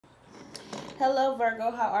Hello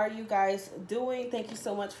Virgo, how are you guys doing? Thank you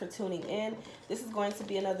so much for tuning in. This is going to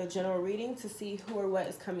be another general reading to see who or what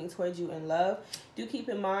is coming towards you in love. Do keep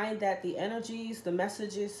in mind that the energies, the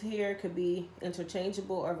messages here could be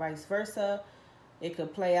interchangeable or vice versa. It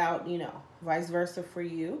could play out, vice versa for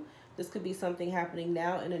you. This could be something happening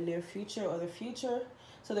now in the near future or the future.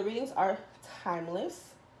 So the readings are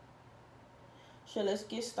timeless. So let's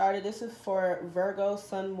get started. This is for Virgo,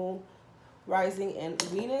 Sun, Moon, Rising, and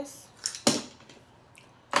Venus.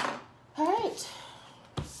 All right,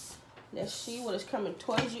 let's see what is coming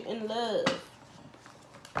towards you in love.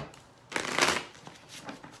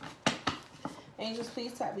 Angels,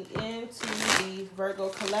 please tap me into the Virgo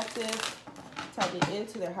collective. Tap me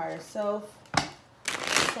into their higher self.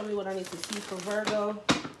 Tell me what I need to see for Virgo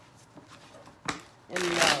in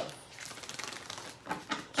love.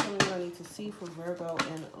 Tell me what I need to see for Virgo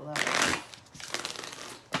in love.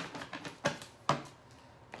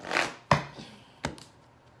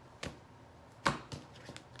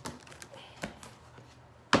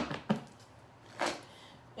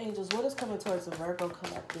 Angels, what is coming towards the Virgo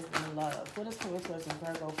collective in love? What is coming towards the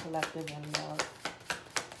Virgo collective in love?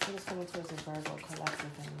 What is coming towards the Virgo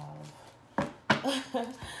collective in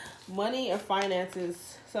love? Money or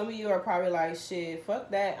finances. Some of you are probably like, shit, fuck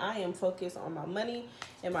that. I am focused on my money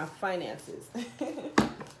and my finances.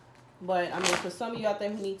 But, I mean, for some of you out there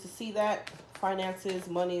who need to see that, finances,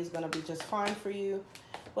 money is going to be just fine for you.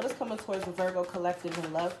 What is coming towards the Virgo collective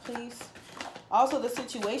in love, please? Also, the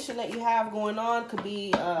situation that you have going on could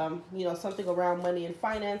be, something around money and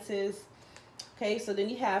finances. Okay, so then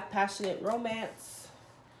you have passionate romance.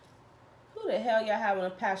 Who the hell y'all having a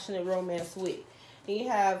passionate romance with? And you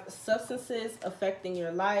have substances affecting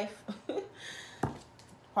your life.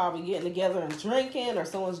 Probably getting together and drinking, or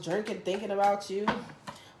someone's drinking, thinking about you.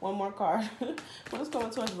 One more card. What is coming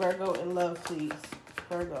towards Virgo in love, please?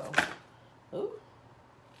 Virgo. Ooh.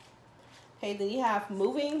 Okay, then you have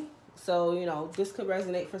moving. So, this could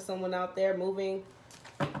resonate for someone out there, moving.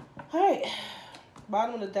 All right.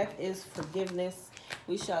 Bottom of the deck is forgiveness.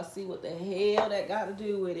 We shall see what the hell that got to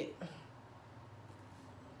do with it.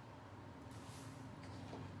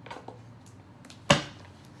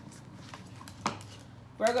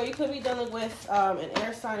 Virgo, you could be dealing with an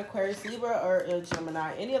air sign, Aquarius, Libra, or a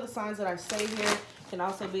Gemini. Any of the signs that I say here can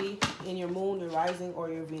also be in your moon, your rising, or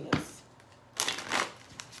your Venus.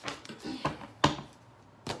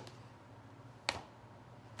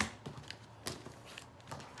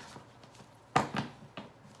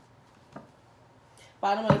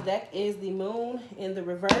 Bottom of the deck is the moon in the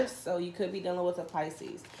reverse, so you could be dealing with a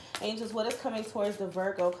Pisces. Angels, what is coming towards the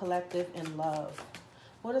Virgo collective in love?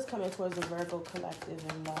 What is coming towards the Virgo collective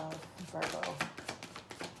in love? Virgo.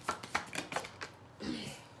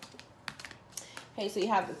 Okay, so you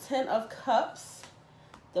have the 10 of Cups,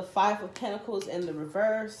 the 5 of Pentacles in the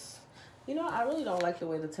reverse. I really don't like the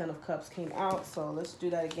way the 10 of Cups came out, so let's do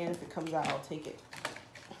that again. If it comes out, I'll take it.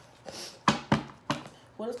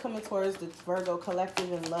 What is coming towards the Virgo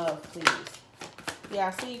collective in love, please?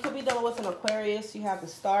 Yeah, see, you could be dealing with an Aquarius. You have the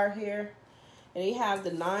star here. And you have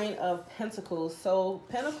the 9 of Pentacles. So,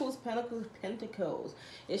 Pentacles, Pentacles, Pentacles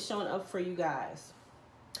is showing up for you guys.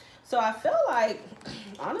 So, I feel like,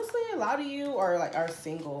 honestly, a lot of you are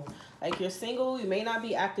single. Like, you're single. You may not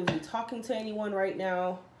be actively talking to anyone right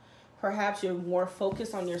now. Perhaps you're more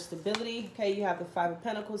focused on your stability. Okay, you have the 5 of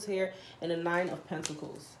Pentacles here and the 9 of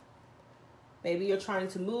Pentacles. Maybe you're trying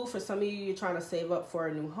to move. For some of you, you're trying to save up for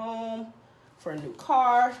a new home, for a new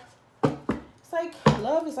car. It's like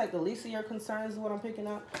love is like the least of your concerns is what I'm picking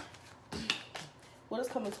up. What is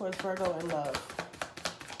coming towards Virgo in love?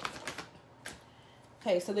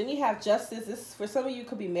 Okay, so then you have justice. This, for some of you,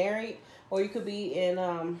 could be married, or you could be in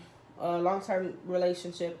a long-term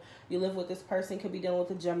relationship. You live with this person. Could be dealing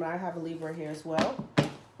with a Gemini. I have a Libra here as well.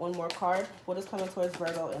 One more card. What is coming towards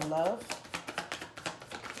Virgo in love?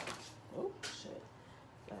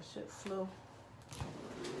 That shit flew.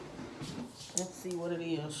 Let's see what it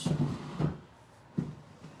is.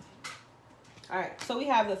 Alright, so we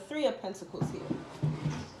have the 3 of Pentacles here.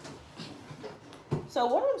 So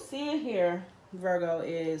what I'm seeing here, Virgo,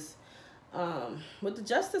 is with the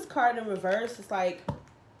Justice card in reverse, it's like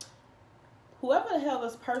whoever the hell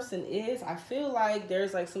this person is, I feel like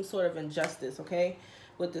there's like some sort of injustice, okay,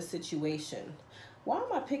 with the situation. Why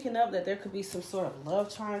am I picking up that there could be some sort of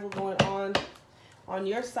love triangle going on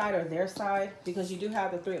your side or their side? Because you do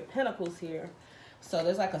have the 3 of Pentacles here. So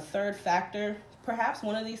there's like a third factor. Perhaps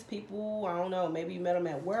one of these people, I don't know, maybe you met them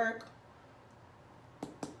at work.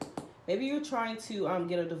 Maybe you're trying to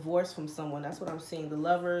get a divorce from someone. That's what I'm seeing. The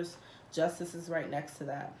Lovers, Justice is right next to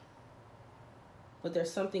that. but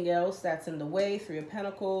there's something else that's in the way. 3 of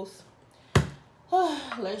Pentacles.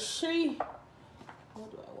 Let's see.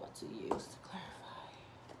 What do I want to use to clarify?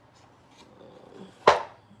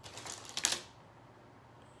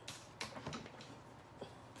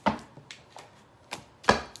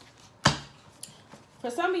 For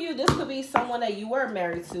some of you, this could be someone that you were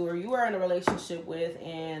married to or you were in a relationship with,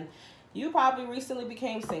 and you probably recently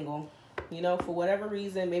became single. You know, for whatever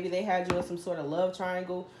reason, maybe they had you in some sort of love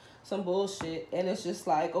triangle, some bullshit, and it's just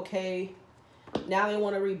like, okay, now they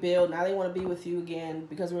want to rebuild. Now they want to be with you again.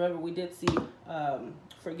 Because remember, we did see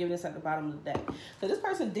forgiveness at the bottom of the deck. So this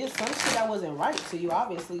person did some shit that wasn't right to you,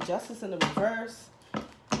 obviously. Justice in the reverse.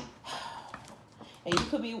 And you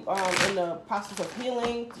could be in the process of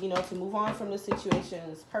healing, you know, to move on from this situation,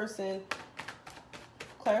 this person.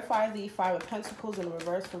 Clarify the Five of Pentacles in the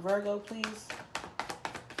reverse for Virgo, please.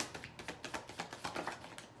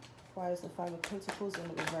 Why is the Five of Pentacles in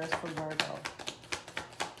the reverse for Virgo?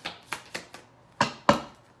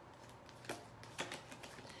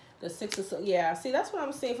 The Six of, yeah, see, that's what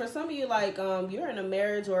I'm saying. For some of you, like, you're in a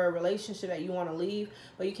marriage or a relationship that you want to leave,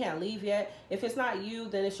 but you can't leave yet. If it's not you,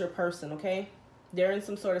 then it's your person, okay? They're in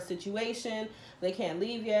some sort of situation. They can't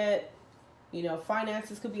leave yet. You know,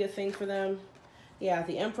 finances could be a thing for them. Yeah,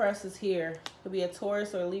 the Empress is here. Could be a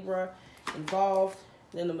Taurus or a Libra involved.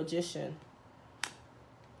 Then the Magician.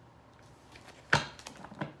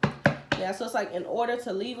 Yeah, so it's like in order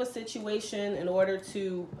to leave a situation, in order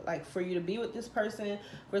to, like, for you to be with this person,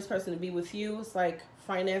 for this person to be with you, it's like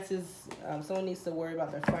finances. Someone needs to worry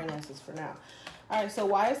about their finances for now. All right, so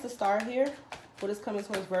why is the Star here? What is coming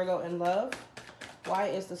towards Virgo in love? Why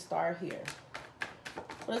is the Star here?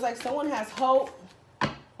 Well, it's like someone has hope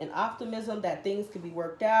and optimism that things could be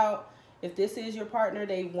worked out. If this is your partner,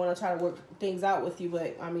 they want to try to work things out with you.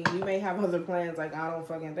 But, I mean, you may have other plans. Like, I don't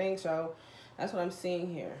fucking think so. That's what I'm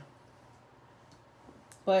seeing here.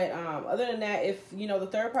 But other than that, if, you know, the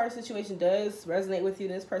third party situation does resonate with you,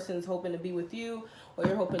 this person is hoping to be with you or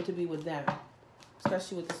you're hoping to be with them,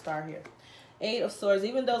 especially with the Star here. Eight of Swords,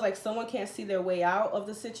 even though, like, someone can't see their way out of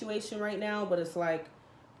the situation right now, but it's like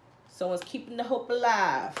someone's keeping the hope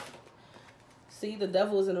alive. See, the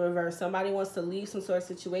Devil is in the reverse. Somebody wants to leave some sort of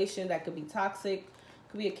situation that could be toxic.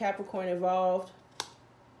 Could be a Capricorn involved.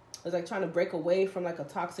 It's like trying to break away from, like, a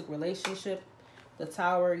toxic relationship. The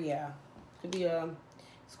Tower, yeah. Could be a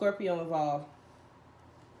Scorpio involved.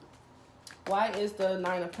 Why is the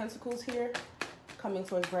Nine of Pentacles here? Coming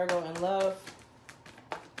towards Virgo in love.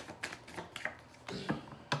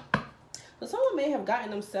 So someone may have gotten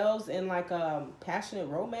themselves in, like, a passionate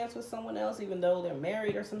romance with someone else, even though they're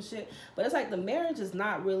married or some shit. But it's like the marriage is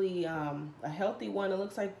not really a healthy one. It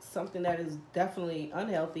looks like something that is definitely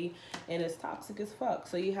unhealthy and it's toxic as fuck.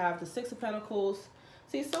 So you have the Six of Pentacles.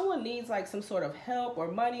 See, someone needs, like, some sort of help or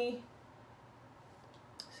money.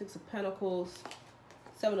 Six of Pentacles,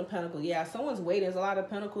 Seven of Pentacles. Yeah, someone's waiting. There's a lot of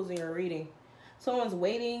Pentacles in your reading. Someone's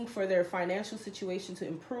waiting for their financial situation to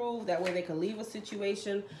improve. That way they can leave a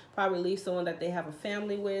situation. Probably leave someone that they have a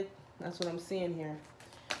family with. That's what I'm seeing here.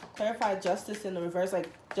 Clarify Justice in the reverse. Like,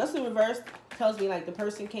 Justice in reverse tells me, like, the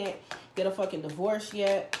person can't get a fucking divorce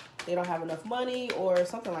yet. They don't have enough money or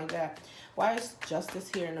something like that. Why is Justice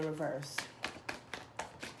here in the reverse?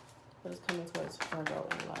 What is coming towards Virgo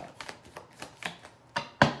in love?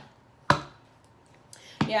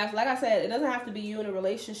 Yeah, like I said, it doesn't have to be you in a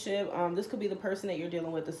relationship. This could be the person that you're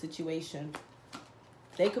dealing with, the situation.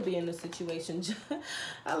 They could be in the situation.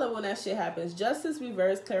 I love when that shit happens. Justice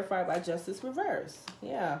reverse, clarified by Justice reverse.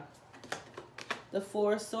 Yeah. The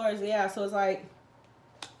Four of Swords. Yeah, so it's like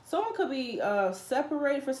someone could be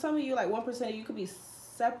separated. For some of you, like 1% of you could be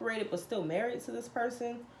separated but still married to this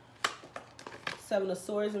person. Seven of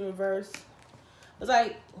Swords in reverse. It's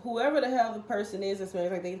like whoever the hell the person is that's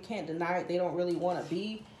married, like they can't deny it. They don't really want to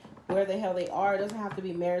be where the hell they are. It doesn't have to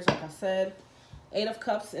be marriage, like I said. Eight of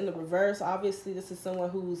Cups in the reverse. Obviously, this is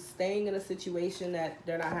someone who's staying in a situation that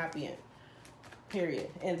they're not happy in. Period.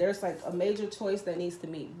 And there's like a major choice that needs to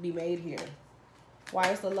be made here.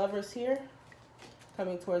 Why is the Lovers here?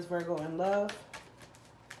 Coming towards Virgo in love.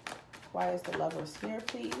 Why is the Lovers here,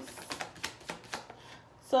 please?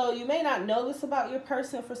 So you may not know this about your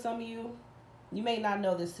person. For some of you, you may not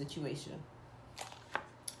know this situation.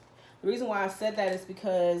 The reason why I said that is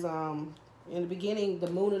because in the beginning, the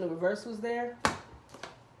Moon in the reverse was there.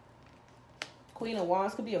 Queen of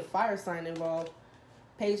Wands could be a fire sign involved.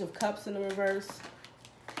 Page of Cups in the reverse.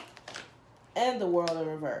 And the World in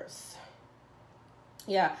reverse.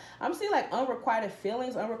 Yeah, I'm seeing like unrequited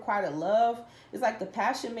feelings, unrequited love. It's like the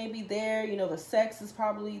passion may be there. You know, the sex is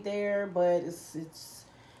probably there, but it's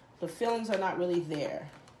the feelings are not really there.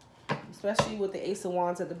 Especially with the Ace of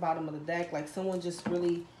Wands at the bottom of the deck. Like someone just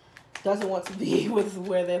really doesn't want to be with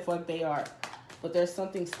where the fuck they are. but there's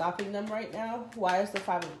something stopping them right now. Why is the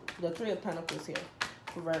Three of Pentacles here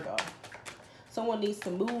for Virgo? Someone needs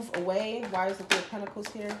to move away. Why is the Three of Pentacles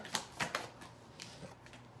here?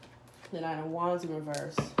 The Nine of Wands in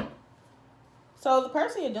reverse. So the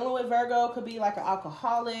person you're dealing with, Virgo, could be like an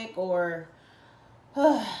alcoholic, or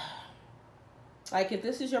like if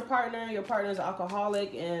this is your partner is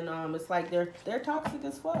alcoholic, and it's like they're toxic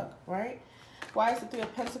as fuck, right? Why is the Three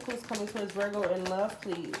of Pentacles coming towards Virgo in love,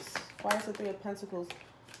 please? Why is the Three of Pentacles?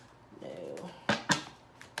 No.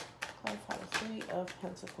 Clarify the Three of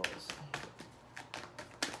Pentacles.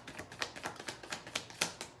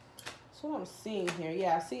 That's what I'm seeing here.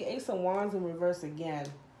 Yeah, I see Ace of Wands in reverse again.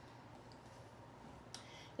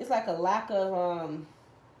 It's like a lack of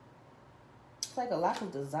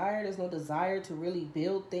desire. There's no desire to really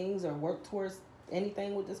build things or work towards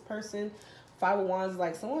anything with this person. Five of Wands is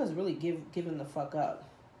like someone is really giving the fuck up.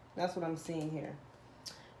 That's what I'm seeing here.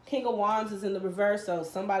 King of Wands is in the reverse, so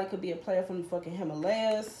somebody could be a player from the fucking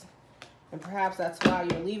Himalayas, and perhaps that's why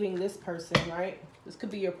you're leaving this person, right? This could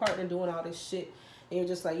be your partner doing all this shit, and you're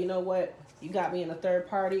just like, you know what? You got me in a third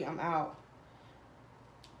party. I'm out.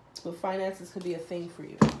 But finances could be a thing for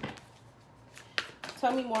you.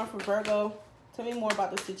 Tell me more for Virgo. Tell me more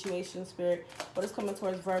about the situation, Spirit. What is coming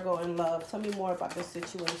towards Virgo in love? Tell me more about this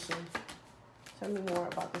situation. Tell me more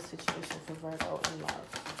about the situation for Virgo in love.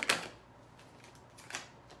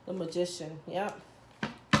 The Magician. Yep.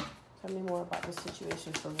 Tell me more about the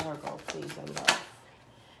situation for Virgo, please, in love.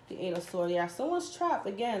 The Eight of Swords. Yeah, someone's trapped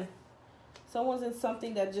again. Someone's in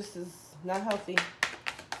something that just is not healthy.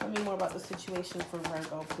 Tell me more about the situation for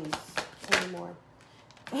Virgo, please. Tell me more.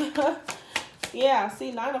 Yeah,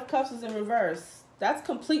 see, Nine of Cups is in reverse. That's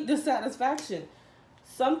complete dissatisfaction.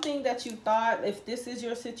 Something that you thought, if this is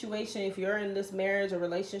your situation, if you're in this marriage or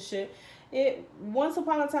relationship, once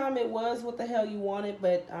upon a time it was what the hell you wanted,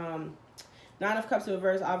 but Nine of Cups in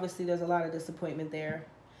reverse, obviously there's a lot of disappointment there.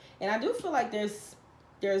 And I do feel like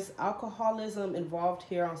there's alcoholism involved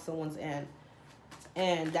here on someone's end.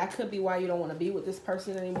 And that could be why you don't want to be with this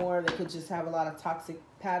person anymore. They could just have a lot of toxic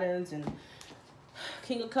patterns. And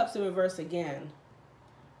King of Cups in reverse again.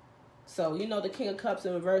 So, you know, the King of Cups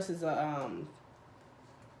in reverse is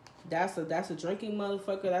that's a drinking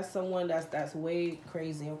motherfucker. That's someone that's way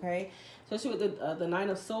crazy, okay? Especially with the Nine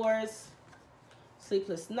of Swords,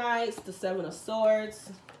 sleepless nights, the Seven of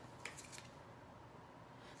Swords.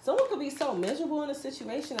 Someone could be so miserable in a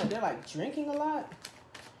situation that they're like drinking a lot.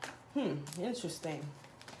 Interesting.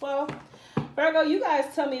 Well, Virgo, you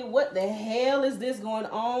guys tell me what the hell is this going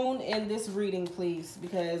on in this reading, please,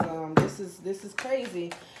 because this is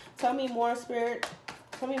crazy. Tell me more, Spirit.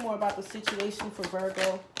 Tell me more about the situation for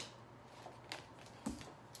Virgo.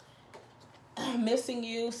 Missing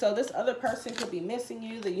you. So this other person could be missing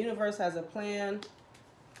you. The universe has a plan.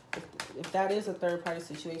 If that is a third party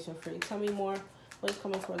situation for you, tell me more. What is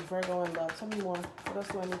coming towards Virgo in love? Tell me more. What else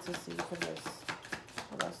do I need to see for this?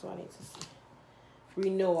 What else do I need to see?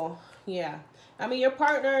 Renewal. Yeah. I mean, your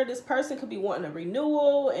partner, this person could be wanting a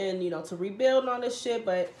renewal and, you know, to rebuild on this shit,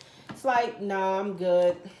 but it's like, nah, I'm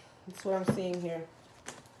good. That's what I'm seeing here.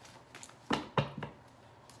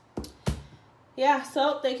 Yeah,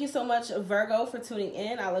 so thank you so much, Virgo, for tuning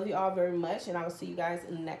in. I love you all very much, and I will see you guys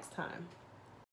next time.